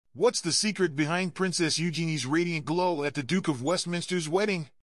What's the secret behind Princess Eugenie's radiant glow at the Duke of Westminster's wedding?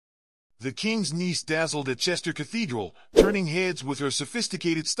 The king's niece dazzled at Chester Cathedral, turning heads with her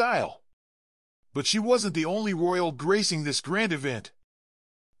sophisticated style. But she wasn't the only royal gracing this grand event.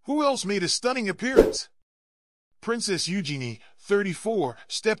 Who else made a stunning appearance? Princess Eugenie, 34,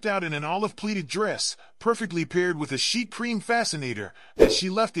 stepped out in an olive pleated dress, perfectly paired with a chic cream fascinator, as she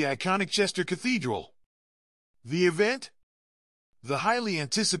left the iconic Chester Cathedral. The event? The highly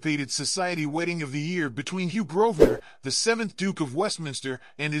anticipated society wedding of the year between Hugh Grosvenor, the 7th Duke of Westminster,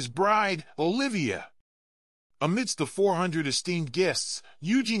 and his bride, Olivia. Amidst the 400 esteemed guests,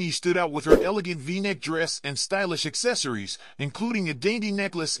 Eugenie stood out with her elegant V-neck dress and stylish accessories, including a dainty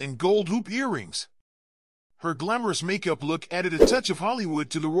necklace and gold hoop earrings. Her glamorous makeup look added a touch of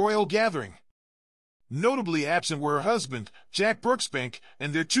Hollywood to the royal gathering. Notably absent were her husband, Jack Brooksbank,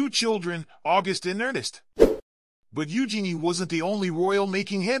 and their 2 children, August and Ernest. But Eugenie wasn't the only royal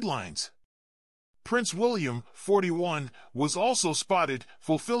making headlines. Prince William, 41, was also spotted,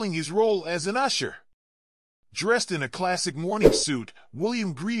 fulfilling his role as an usher. Dressed in a classic morning suit,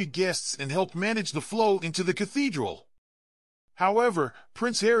 William greeted guests and helped manage the flow into the cathedral. However,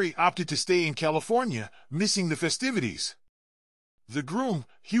 Prince Harry opted to stay in California, missing the festivities. The groom,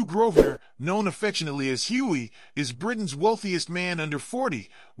 Hugh Grosvenor, known affectionately as Hughie, is Britain's wealthiest man under 40,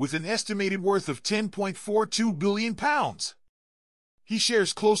 with an estimated worth of £10.42 billion. He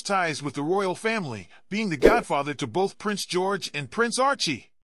shares close ties with the royal family, being the godfather to both Prince George and Prince Archie.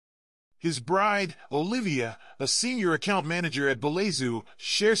 His bride, Olivia, a senior account manager at Pleated,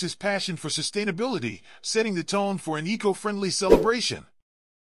 shares his passion for sustainability, setting the tone for an eco-friendly celebration.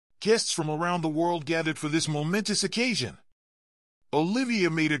 Guests from around the world gathered for this momentous occasion. Olivia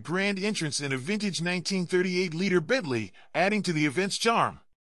made a grand entrance in a vintage 1938-liter Bentley, adding to the event's charm.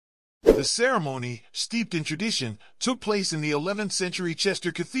 The ceremony, steeped in tradition, took place in the 11th century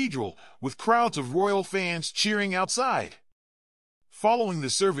Chester Cathedral, with crowds of royal fans cheering outside. Following the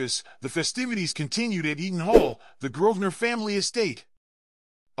service, the festivities continued at Eaton Hall, the Grosvenor family estate.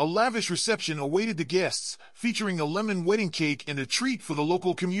 A lavish reception awaited the guests, featuring a lemon wedding cake and a treat for the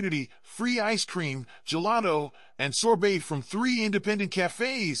local community, free ice cream, gelato, and sorbet from 3 independent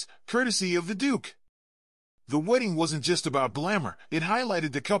cafes, courtesy of the Duke. The wedding wasn't just about glamour, it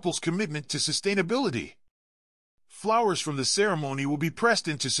highlighted the couple's commitment to sustainability. Flowers from the ceremony will be pressed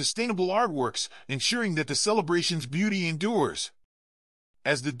into sustainable artworks, ensuring that the celebration's beauty endures.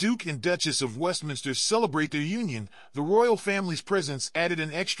 As the Duke and Duchess of Westminster celebrate their union, the royal family's presence added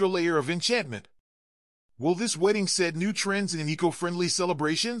an extra layer of enchantment. Will this wedding set new trends in eco-friendly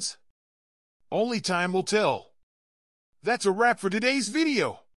celebrations? Only time will tell. That's a wrap for today's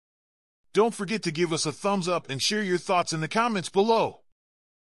video. Don't forget to give us a thumbs up and share your thoughts in the comments below.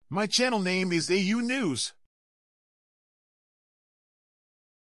 My channel name is AU News.